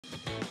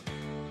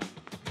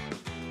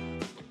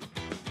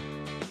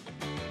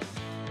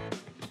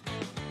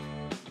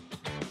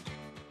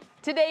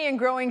Today in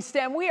Growing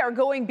STEM, we are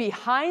going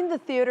behind the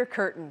theater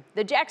curtain.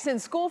 The Jackson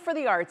School for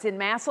the Arts in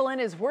Massillon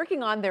is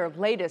working on their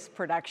latest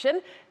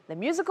production, the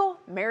musical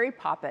Mary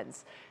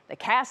Poppins. The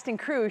cast and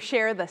crew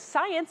share the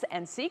science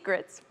and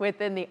secrets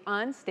within the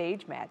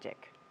onstage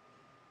magic.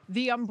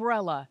 The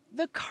umbrella,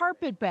 the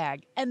carpet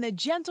bag, and the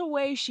gentle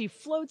way she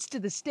floats to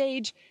the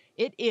stage,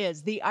 it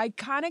is the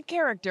iconic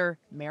character,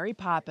 Mary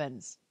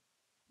Poppins.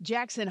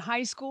 Jackson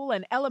High School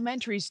and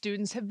elementary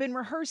students have been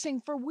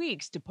rehearsing for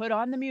weeks to put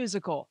on the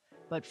musical.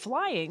 But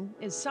flying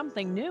is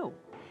something new.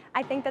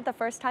 I think that the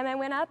first time I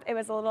went up, it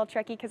was a little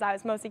tricky because I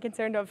was mostly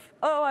concerned of,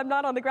 oh, I'm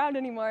not on the ground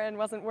anymore, and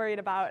wasn't worried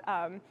about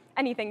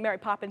anything Mary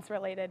Poppins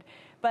related.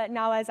 But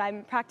now as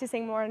I'm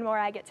practicing more and more,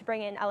 I get to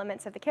bring in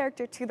elements of the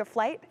character to the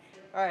flight.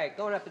 All right,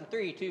 going up in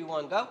 3, 2,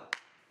 1, go.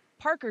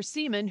 Parker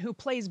Seeman, who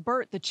plays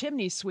Bert the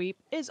chimney sweep,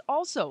 is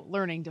also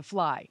learning to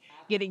fly,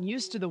 getting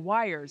used to the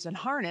wires and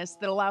harness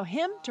that allow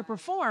him to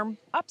perform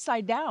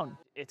upside down.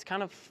 It's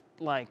kind of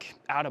like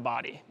out of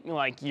body.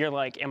 Like, you're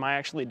like, am I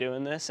actually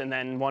doing this? And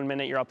then one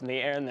minute you're up in the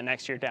air and the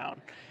next you're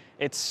down.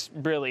 It's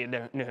really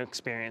a new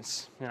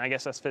experience. And I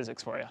guess that's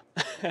physics for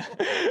you.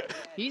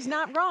 He's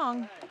not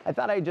wrong. I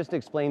thought I'd just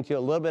explain to you a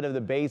little bit of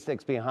the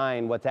basics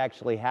behind what's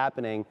actually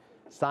happening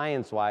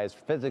science-wise,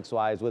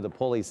 physics-wise with a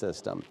pulley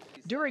system.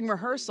 During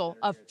rehearsal,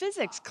 a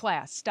physics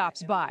class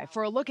stops by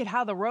for a look at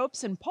how the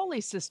ropes and pulley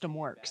system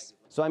works.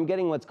 So I'm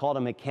getting what's called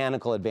a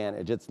mechanical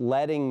advantage. It's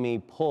letting me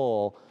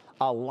pull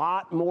a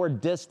lot more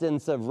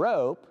distance of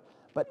rope,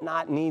 but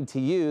not need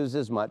to use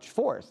as much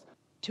force.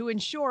 To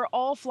ensure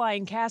all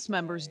flying cast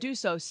members do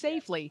so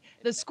safely,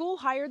 the school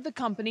hired the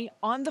company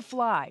On the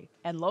Fly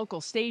and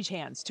local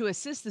stagehands to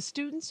assist the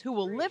students who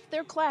will lift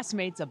their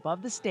classmates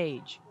above the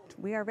stage.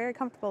 We are very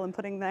comfortable in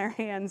putting their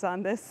hands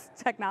on this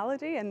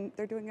technology, and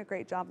they're doing a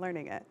great job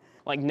learning it.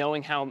 Like,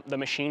 knowing how the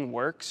machine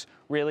works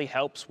really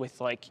helps with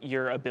like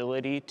your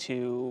ability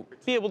to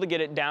be able to get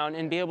it down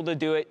and be able to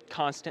do it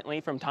constantly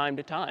from time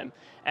to time.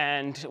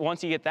 And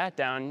once you get that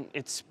down,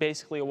 it's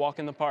basically a walk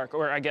in the park,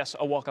 or I guess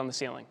a walk on the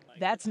ceiling.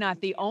 That's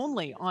not the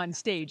only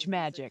on-stage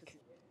magic.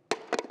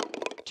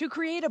 To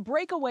create a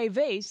breakaway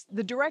vase,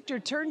 the director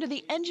turned to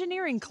the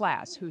engineering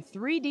class who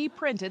 3D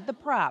printed the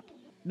prop.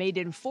 Made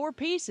in 4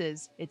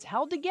 pieces, it's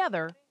held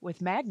together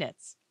with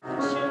magnets.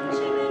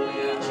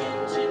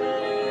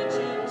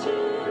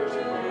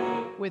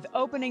 With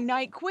opening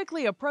night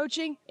quickly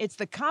approaching, it's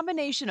the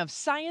combination of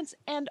science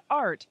and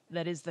art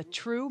that is the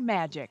true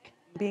magic.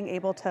 Being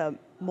able to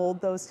mold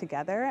those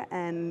together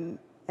and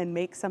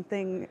make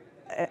something,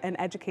 an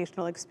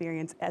educational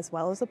experience as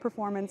well as a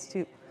performance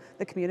to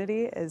the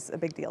community, is a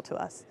big deal to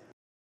us.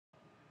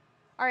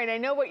 All right, I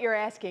know what you're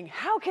asking.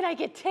 How can I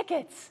get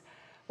tickets?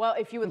 Well,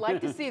 if you would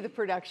like to see the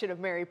production of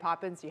Mary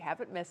Poppins, you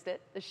haven't missed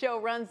it. The show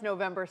runs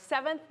November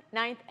 7th,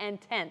 9th, and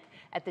 10th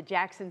at the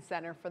Jackson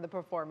Center for the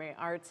Performing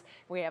Arts.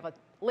 We have a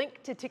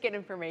link to ticket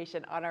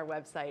information on our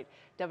website,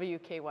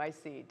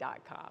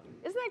 wkyc.com.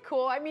 Isn't that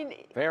cool? I mean,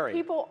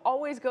 people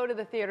always go to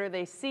the theater,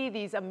 they see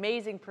these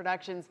amazing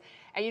productions,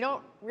 and you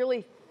don't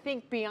really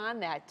think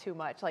beyond that too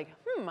much. Like,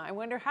 I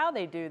wonder how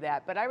they do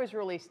that. But I was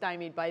really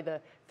stymied by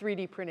the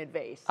 3D printed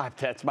vase.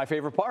 That's my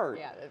favorite part.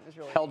 Yeah, it was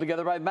really held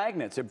together by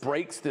magnets. It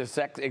breaks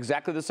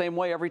exactly the same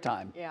way every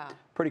time. Yeah.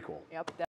 Pretty cool. Yep.